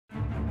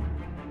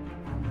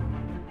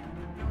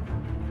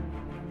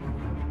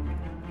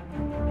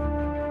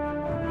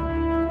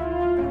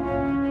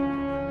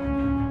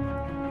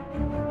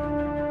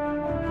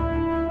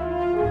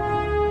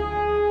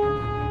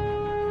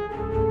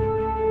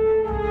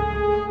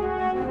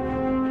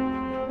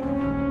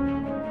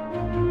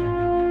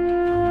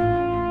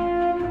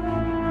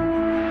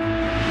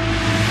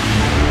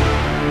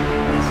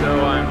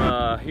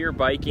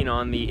biking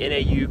on the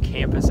NAU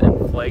campus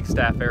in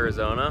Flagstaff,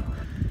 Arizona,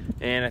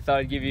 and I thought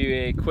I'd give you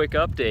a quick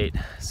update.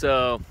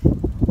 So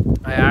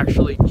I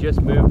actually just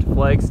moved to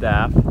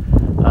Flagstaff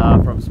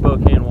from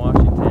Spokane,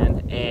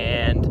 Washington,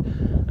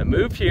 and I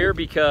moved here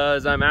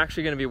because I'm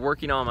actually going to be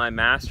working on my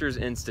master's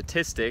in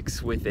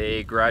statistics with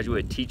a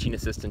graduate teaching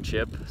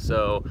assistantship,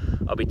 so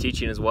I'll be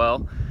teaching as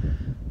well.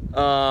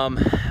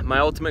 My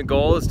ultimate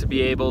goal is to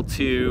be able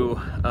to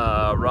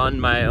run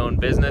my own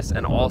business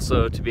and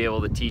also to be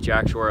able to teach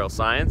actuarial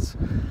science.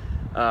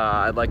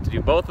 I'd like to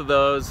do both of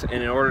those,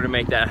 and in order to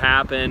make that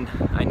happen,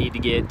 I need to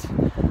get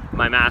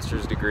my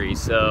master's degree.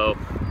 So,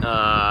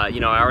 you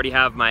know, I already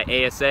have my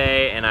ASA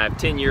and I have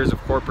 10 years of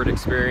corporate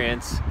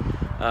experience.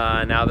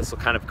 Now this will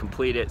kind of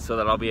complete it so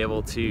that I'll be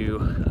able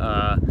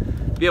to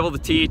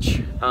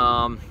teach,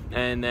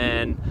 and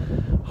then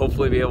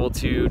hopefully be able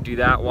to do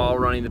that while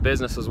running the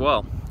business as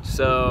well.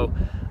 So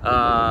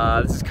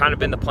this has kind of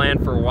been the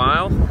plan for a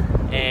while,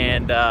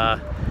 and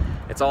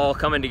it's all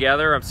coming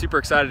together. I'm super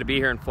excited to be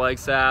here in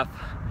Flagstaff,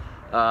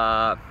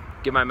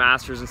 get my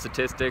master's in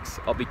statistics.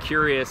 I'll be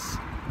curious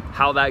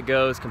how that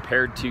goes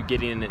compared to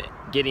getting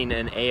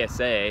an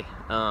ASA.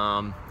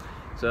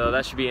 So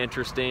that should be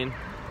interesting,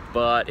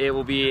 but it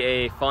will be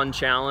a fun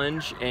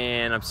challenge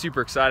and I'm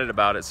super excited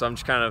about it. So I'm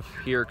just kind of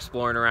here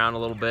exploring around a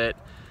little bit.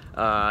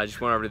 I just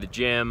went over to the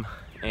gym,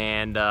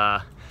 and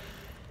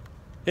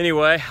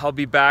anyway, I'll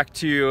be back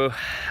to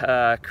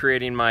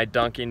creating my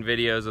dunking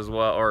videos as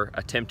well, or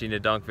attempting to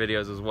dunk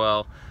videos as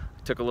well.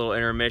 I took a little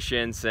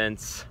intermission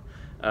since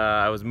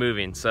I was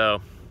moving.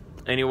 So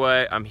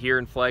anyway, I'm here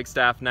in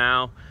Flagstaff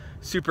now.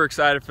 Super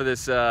excited for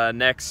this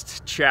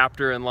next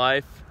chapter in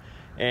life.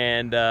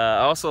 And I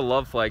also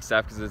love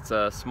Flagstaff because it's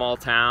a small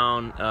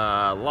town,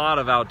 a lot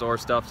of outdoor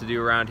stuff to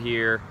do around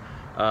here.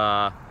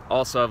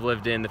 Also, I've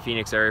lived in the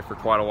Phoenix area for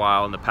quite a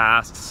while in the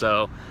past,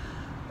 so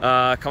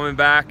coming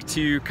back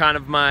to kind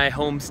of my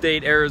home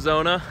state,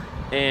 Arizona,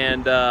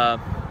 and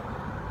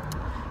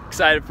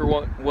excited for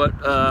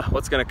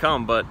what's going to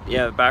come. But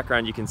yeah, the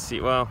background you can see,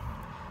 well,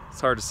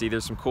 it's hard to see.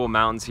 There's some cool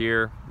mountains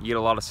here. You get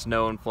a lot of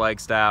snow in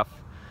Flagstaff,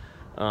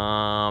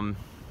 and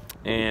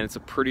it's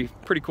a pretty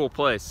cool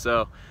place.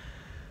 So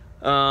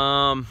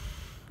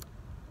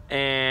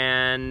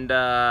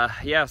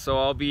yeah, so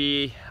I'll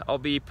be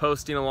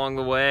posting along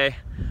the way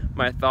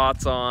my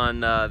thoughts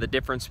on the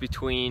difference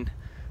between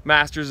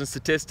master's in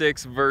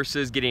statistics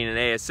versus getting an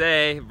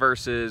ASA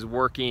versus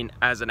working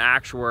as an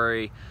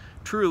actuary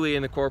truly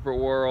in the corporate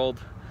world,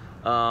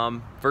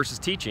 versus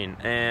teaching,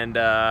 and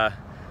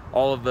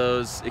all of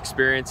those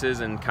experiences,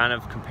 and kind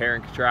of compare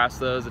and contrast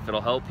those if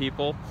it'll help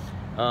people.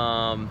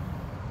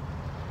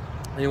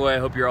 Anyway, I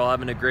hope you're all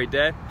having a great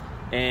day,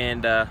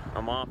 and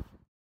I'm off.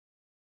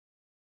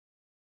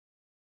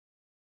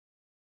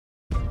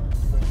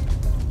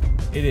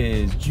 It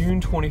is June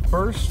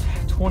 21st,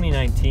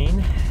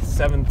 2019,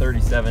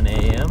 7:37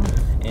 a.m.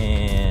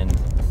 and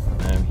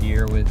I'm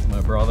here with my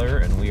brother,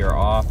 and we are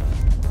off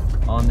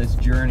on this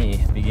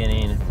journey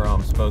beginning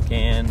from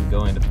Spokane,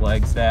 going to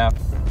Flagstaff.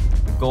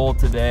 The goal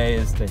today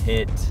is to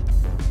hit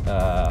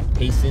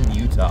Payson,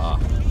 Utah,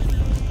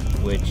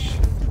 which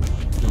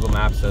Google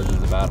Maps says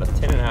is about a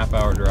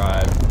 10.5-hour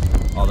drive,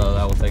 although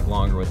that will take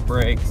longer with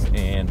brakes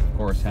and, of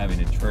course,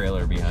 having a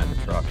trailer behind the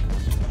truck.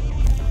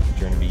 The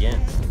journey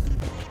begins.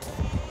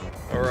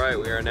 Alright,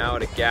 we are now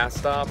at a gas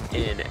stop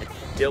in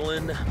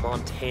Dillon,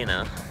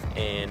 Montana,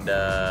 and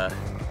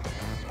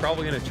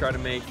probably going to try to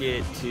make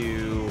it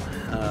to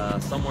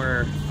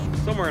somewhere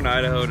in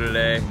Idaho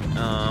today.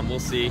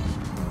 We'll see.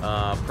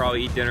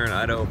 Probably eat dinner in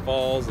Idaho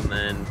Falls and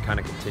then kind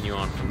of continue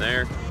on from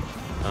there.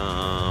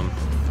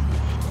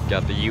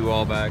 Got the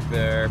U-Haul back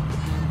there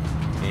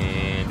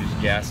and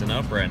just gassing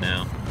up right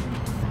now.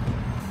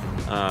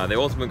 The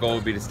ultimate goal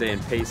would be to stay in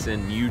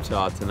Payson,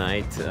 Utah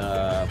tonight,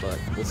 but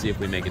we'll see if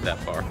we make it that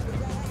far.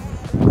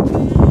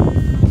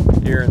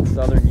 Here in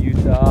southern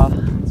Utah,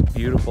 it's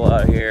beautiful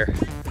out here.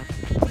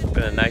 It's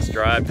been a nice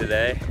drive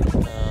today.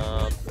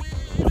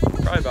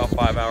 Probably about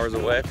 5 hours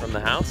away from the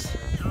house,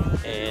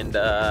 and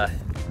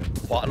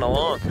plodding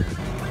along.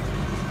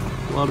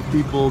 A lot of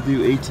people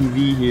do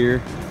ATV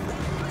here.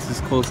 This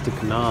is close to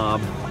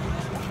Kanab,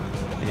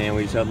 and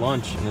we just had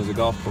lunch, and there's a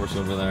golf course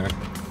over there.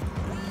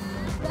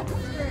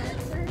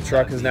 The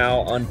truck is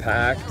now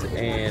unpacked,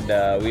 and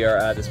we are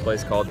at this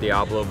place called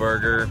Diablo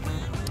Burger.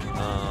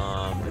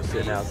 Just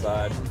sitting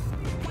outside.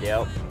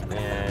 Yep,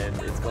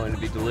 and it's going to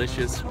be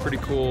delicious, pretty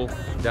cool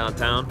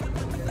downtown,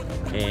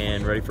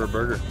 and ready for a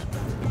burger.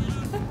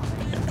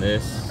 And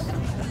this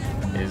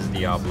is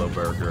Diablo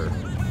Burger.